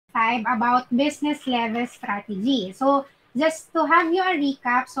5 about business level strategy. So just to have you a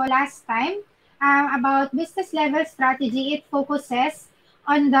recap, so last time about business level strategy, it focuses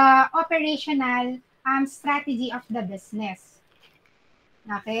on the operational strategy of the business.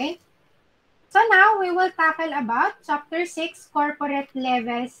 Okay? So now we will tackle about Chapter 6, Corporate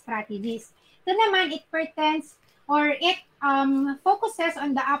Level Strategies. Ito naman, it pertains or it focuses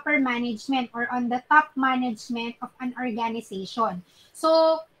on the upper management or on the top management of an organization.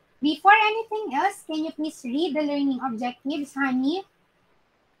 So before anything else, can you please read the learning objectives, Honey?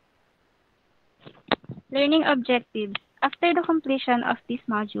 Learning objectives. After the completion of this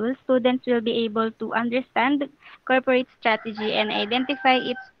module, students will be able to understand corporate strategy and identify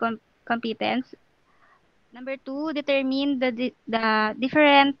its competence. Number 2, determine the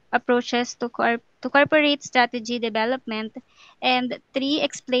different approaches to corporate strategy development. And 3,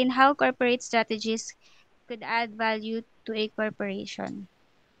 explain how corporate strategies could add value to a corporation.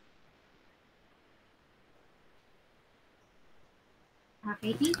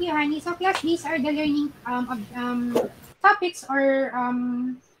 Okay, thank you, Honey. So class, these are the learning topics or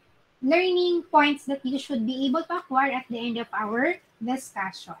learning points that you should be able to acquire at the end of our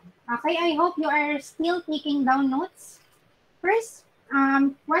discussion. Okay, I hope you are still taking down notes. First,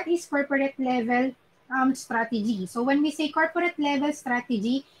 what is corporate level strategy? So when we say corporate level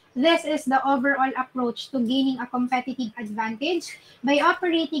strategy, this is the overall approach to gaining a competitive advantage by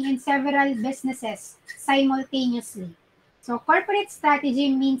operating in several businesses simultaneously. So corporate strategy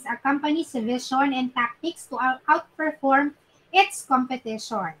means a company's vision and tactics to outperform its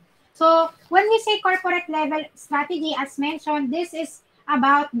competition. So when we say corporate level strategy, as mentioned, this is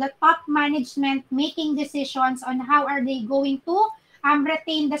about the top management making decisions on how are they going to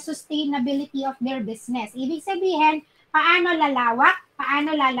retain the sustainability of their business. Ibig sabihin, paano lalawak,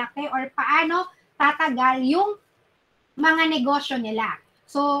 paano lalaki, or paano tatagal yung mga negosyo nila.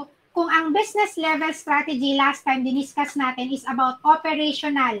 So, kung ang business level strategy last time diniscuss natin is about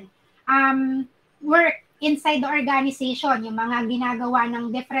operational work inside the organization, yung mga ginagawa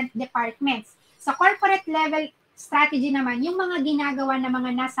ng different departments. Sa corporate level strategy naman, yung mga ginagawa ng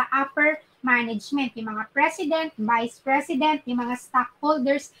mga nasa upper management, yung mga president, vice president, yung mga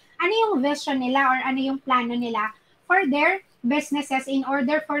stockholders, ano yung vision nila or ano yung plano nila for their businesses in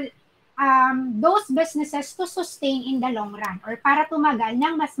order for those businesses to sustain in the long run or para tumagal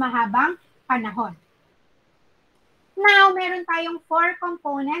ng mas mahabang panahon. Now, meron tayong 4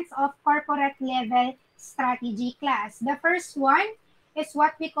 components of corporate level strategy class. The first one is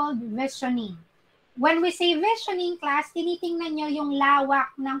what we call visioning. When we say visioning class, tinitingnan nyo yung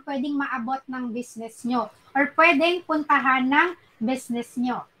lawak ng pwedeng maabot ng business nyo or pwedeng puntahan ng business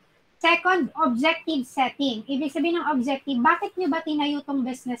nyo. Second, objective setting. Ibig sabihin ng objective, bakit nyo ba tinayo tong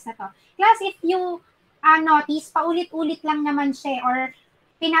business na to? Class, if you notice, paulit-ulit lang naman siya or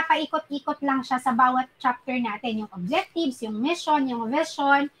pinapaikot-ikot lang siya sa bawat chapter natin. Yung objectives, yung mission, yung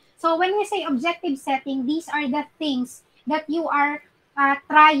vision. So when we say objective setting, these are the things that you are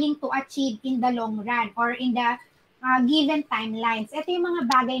trying to achieve in the long run or in the given timelines. Ito yung mga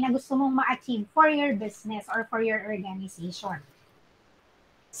bagay na gusto mong ma-achieve for your business or for your organization.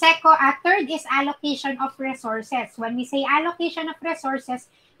 Third is allocation of resources. When we say allocation of resources,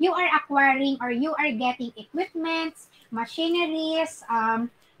 you are acquiring or you are getting equipments, machineries,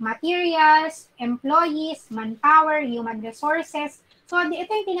 materials, employees, manpower, human resources. So,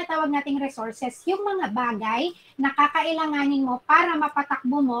 ito yung tinatawag nating resources, yung mga bagay na kakailanganin mo para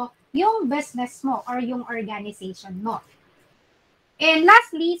mapatakbo mo yung business mo or yung organization mo. And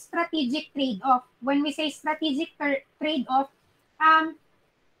lastly, strategic trade-off. When we say strategic trade-off,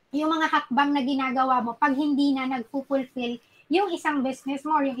 yung mga hakbang na ginagawa mo pag hindi na nag-fulfill yung isang business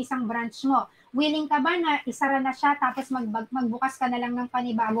mo or yung isang branch mo. Willing ka ba na isara na siya tapos magbukas ka na lang ng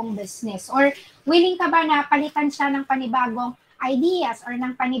panibagong business? Or willing ka ba na palitan siya ng panibagong ideas or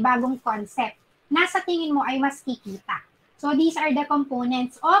ng panibagong concept na sa tingin mo ay mas kikita? So these are the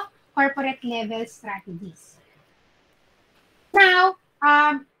components of corporate level strategies. Now,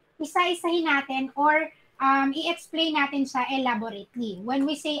 isa-isahin natin or i-explain natin siya elaborately. When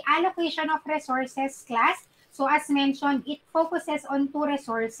we say allocation of resources class, so as mentioned, it focuses on 2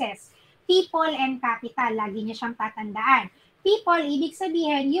 resources, people and capital. Lagi niyo siyang tatandaan. People, ibig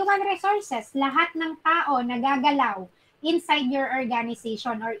sabihin, human resources, lahat ng tao na gagalaw inside your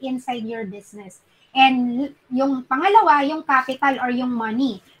organization or inside your business. And yung pangalawa, yung capital or yung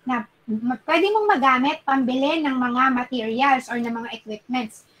money na pwede mong magamit pambili ng mga materials or ng mga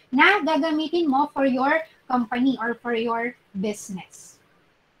equipments na gagamitin mo for your company or for your business.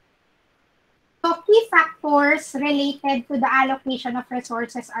 So, key factors related to the allocation of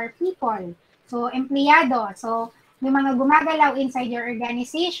resources are people. So, empleyado. So, yung mga gumagalaw inside your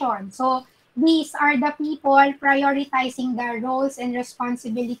organization. So, these are the people prioritizing the roles and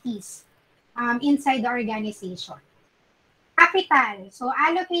responsibilities inside the organization. Capital. So,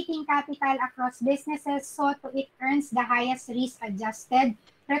 allocating capital across businesses so to it earns the highest risk-adjusted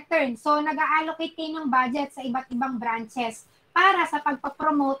return. So, nag-allocate kayo ng budget sa iba't ibang branches para sa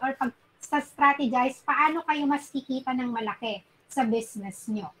pagpapromote or sa strategize paano kayo mas kikita ng malaki sa business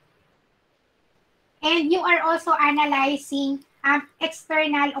nyo. And you are also analyzing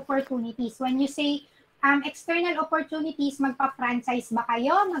external opportunities. When you say external opportunities, magpa-franchise ba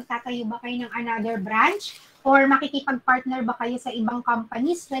kayo? Magtatayo ba kayo ng another branch? Or makikipag-partner ba kayo sa ibang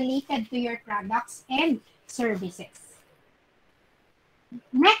companies related to your products and services?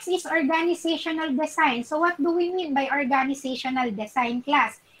 Next is organizational design. So what do we mean by organizational design,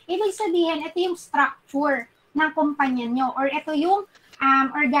 class? Ibig sabihin, ito yung structure ng kumpanya nyo or ito yung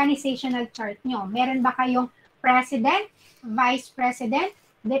organizational chart nyo. Meron ba kayong president, vice president,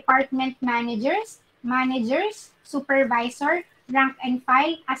 department managers, supervisor, rank and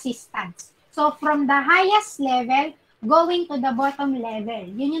file, assistants. So from the highest level going to the bottom level,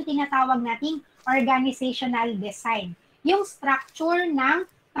 yun yung tinatawag nating organizational design. Yung structure ng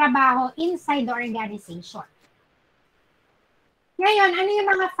trabaho inside the organization. Ngayon, ano yung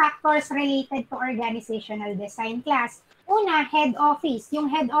mga factors related to organizational design, class? Una, head office. Yung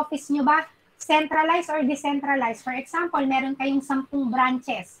head office nyo ba, centralized or decentralized? For example, meron kayong 10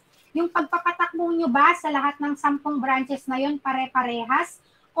 branches. Yung pagpapatakbo nyo ba sa lahat ng 10 branches na yun pare-parehas?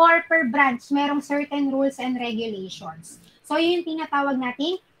 Or per branch, merong certain rules and regulations. So, yun yung tinatawag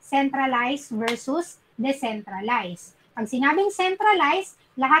nating centralized versus decentralized. Pag sinabing centralized,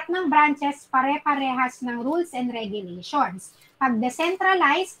 lahat ng branches pare-parehas ng rules and regulations. Pag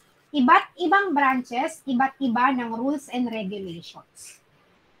decentralized, iba't ibang branches, iba't iba ng rules and regulations.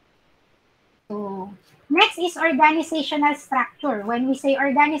 So, next is organizational structure. When we say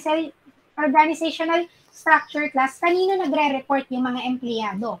organizational structure, class, kanino nagre-report yung mga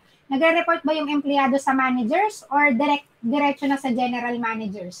empleyado? Nagre-report ba yung empleyado sa managers or diretso na sa general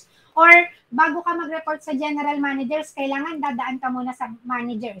managers? Or bago ka mag-report sa general managers, kailangan dadaan ka muna sa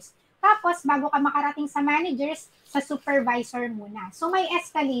managers. Tapos, bago ka makarating sa managers, sa supervisor muna. So, may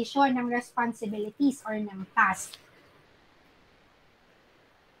escalation ng responsibilities or ng task.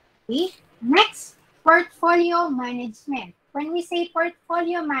 Okay? Next, portfolio management. When we say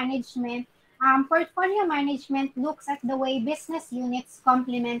portfolio management looks at the way business units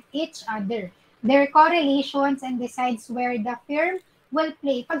complement each other, their correlations, and decides where the firm will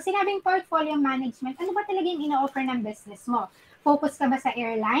play. Pag sinabing portfolio management, ano ba talagang ina-offer ng business mo? Focus ka ba sa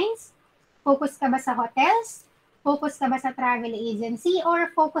airlines? Focus ka ba sa hotels? Focus ka ba sa travel agency?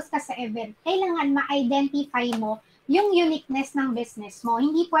 Or focus ka sa event? Kailangan ma-identify mo yung uniqueness ng business mo.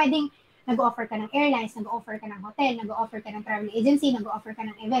 Hindi pwedeng nag-offer ka ng airlines, nag-offer ka ng hotel, nag-offer ka ng travel agency, nag-offer ka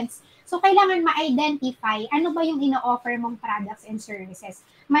ng events. So, kailangan ma-identify ano ba yung ino-offer mong products and services.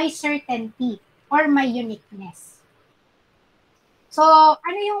 May certainty or may uniqueness. So,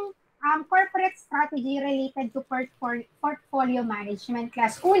 ano yung corporate strategy related to portfolio management,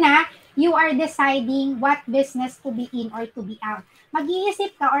 class? Una, you are deciding what business to be in or to be out.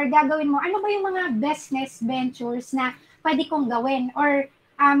 Mag-iisip ka or gagawin mo, ano ba yung mga business ventures na pwede kong gawin or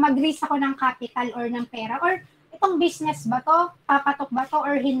mag-raise ako ng capital or ng pera or itong business ba to, papatok ba to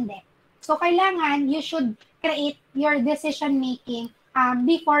or hindi. So, kailangan you should create your decision making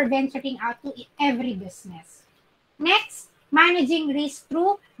before venturing out to every business. Next, managing risk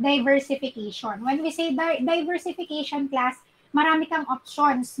through diversification. When we say diversification, class, marami kang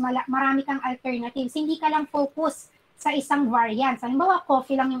options, marami kang alternatives. Hindi ka lang focus sa isang variant. Halimbawa,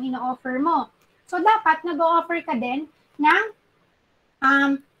 coffee lang yung ino-offer mo. So, dapat nag-o-offer ka din ng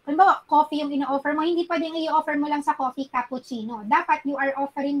halimbawa, coffee yung ino-offer mo, hindi pwedeng i-offer mo lang sa coffee cappuccino. Dapat you are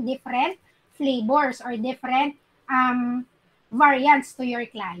offering different flavors or different variants to your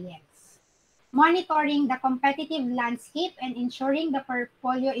clients. Monitoring the competitive landscape and ensuring the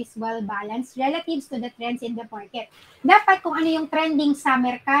portfolio is well-balanced relative to the trends in the market. Dapat kung ano yung trending sa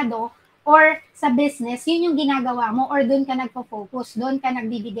merkado or sa business, yun yung ginagawa mo or doon ka nagpo-focus, doon ka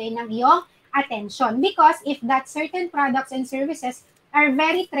nagbibigay ng iyong attention. Because if that certain products and services are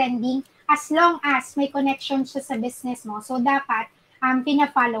very trending, as long as may connection siya sa business mo, so dapat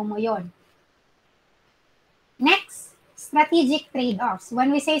pina-follow mo yon. Next, strategic trade-offs.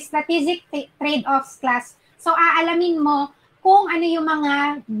 When we say strategic trade-offs, class, so aalamin mo kung ano yung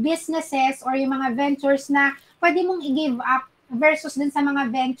mga businesses or yung mga ventures na pwede mong i-give up versus dun sa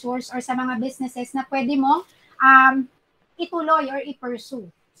mga ventures or sa mga businesses na pwede mong ituloy or i-pursue.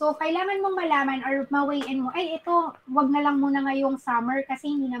 So, kailangan mong malaman or ma-weigh-in mo, ay, ito, wag na lang muna ngayong summer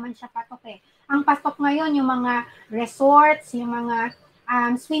kasi hindi naman siya patok eh. Ang pasok ngayon yung mga resorts, yung mga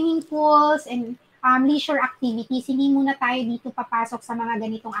swimming pools, and leisure activities. Hindi muna tayo dito papasok sa mga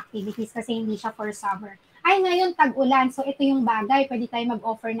ganitong activities kasi hindi siya for summer. Ay, ngayon tag-ulan. So, ito yung bagay. Pwede tayo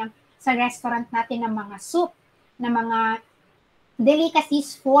mag-offer sa restaurant natin ng mga soup, na mga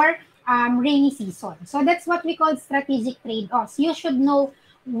delicacies for rainy season. So, that's what we call strategic trade-offs. You should know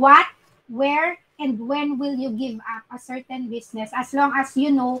what, where, and when will you give up a certain business as long as you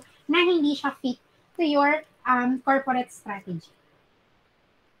know na hindi siya fit to your corporate strategy.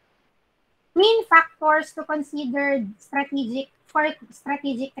 Main factors to consider for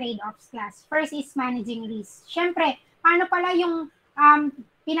strategic trade-offs class. First is managing risk. Siyempre, paano pala yung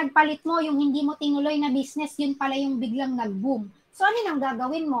pinagpalit mo, yung hindi mo tinuloy na business, yun pala yung biglang nag-boom. So, ano nang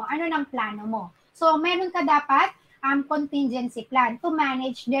gagawin mo? Ano nang plano mo? So, meron ka dapat contingency plan to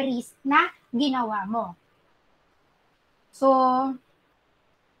manage the risk na ginawa mo. So,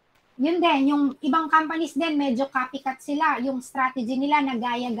 yun din, yung ibang companies din, medyo copycat sila. Yung strategy nila,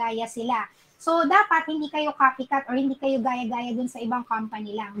 nagaya-gaya sila. So, dapat hindi kayo copycat or hindi kayo gaya-gaya dun sa ibang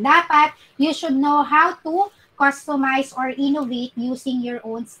company lang. Dapat, you should know how to customize or innovate using your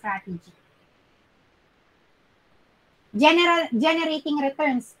own strategy. Generating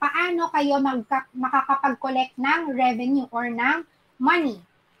returns. Paano kayo makakapag-collect ng revenue or ng money?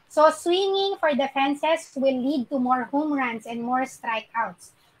 So, swinging for the fences will lead to more home runs and more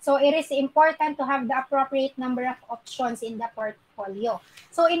strikeouts. So, it is important to have the appropriate number of options in the portfolio.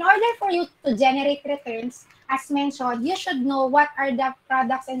 So, in order for you to generate returns, as mentioned, you should know what are the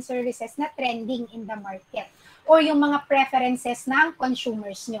products and services na trending in the market or yung mga preferences ng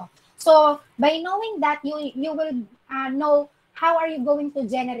consumers nyo. So, by knowing that, you will know how are you going to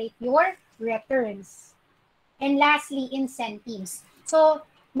generate your returns. And lastly, incentives. So,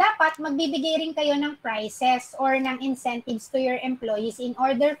 dapat magbibigay rin kayo ng prices or ng incentives to your employees in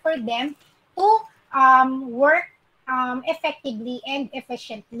order for them to work effectively and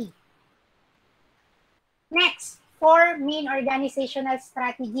efficiently. Next, 4 main organizational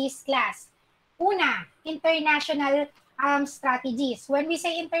strategies class. Una, international strategies. When we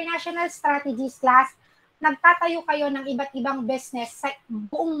say international strategies class, nagtatayo kayo ng iba't ibang business sa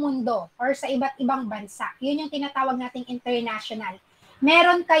buong mundo or sa iba't ibang bansa. Yun yung tinatawag nating international.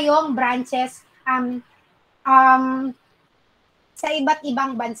 Meron kayong branches sa iba't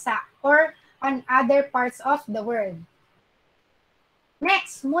ibang bansa or on other parts of the world.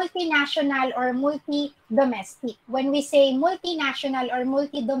 Next, multinational or multi-domestic. When we say multinational or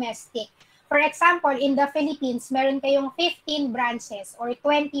multi-domestic, for example, in the Philippines, meron kayong 15 branches or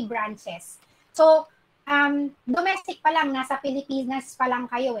 20 branches. So, domestic pa lang, nasa Pilipinas pa lang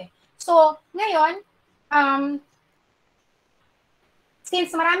kayo eh. So, ngayon,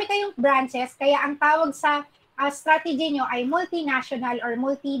 since marami kayong branches, kaya ang tawag sa strategy nyo ay multinational or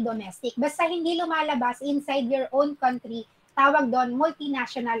multi-domestic. Basta hindi lumalabas inside your own country, tawag doon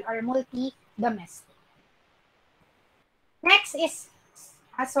multinational or multi-domestic. Next is,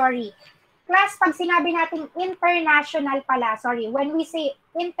 class, pag sinabi natin international pala, when we say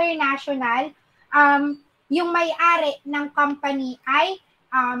international, yung may-ari ng company ay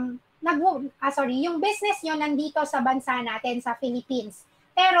yung business nyo nandito sa bansa natin, sa Philippines.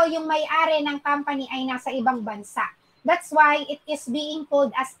 Pero yung may-ari ng company ay nasa ibang bansa. That's why it is being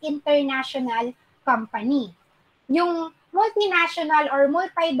called as international company. Yung multinational or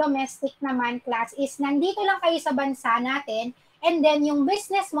multi-domestic naman class is nandito lang kayo sa bansa natin, and then yung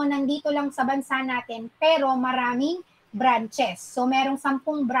business mo nandito lang sa bansa natin, pero maraming branches. So merong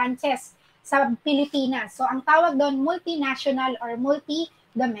 10 branches sa Pilipinas. So ang tawag doon multinational or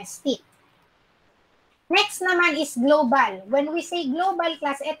multi-domestic. Next naman is global. When we say global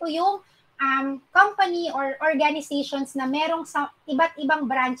class, ito yung company or organizations na merong sa iba't ibang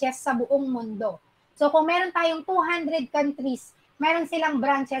branches sa buong mundo. So kung meron tayong 200 countries, meron silang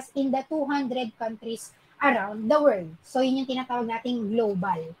branches in the 200 countries around the world. So yun yung tinatawag nating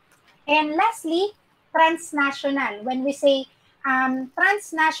global. And lastly, transnational. When we say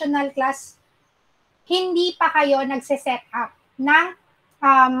transnational class, hindi pa kayo nagsiset up ng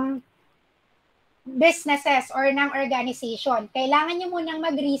businesses or ng organization. Kailangan nyo munang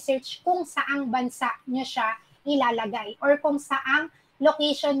mag-research kung saang bansa nyo siya ilalagay or kung saang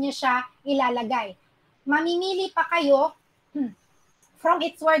location nyo siya ilalagay. Mamimili pa kayo from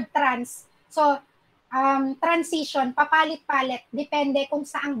its word trans. So, transition, papalit-palit, depende kung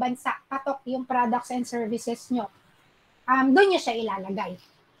saang bansa patok yung products and services nyo. Doon nyo siya ilalagay.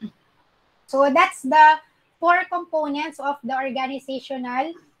 So, that's the 4 components of the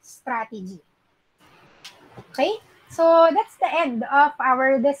organizational strategy. Okay, so that's the end of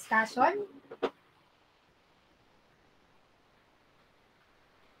our discussion.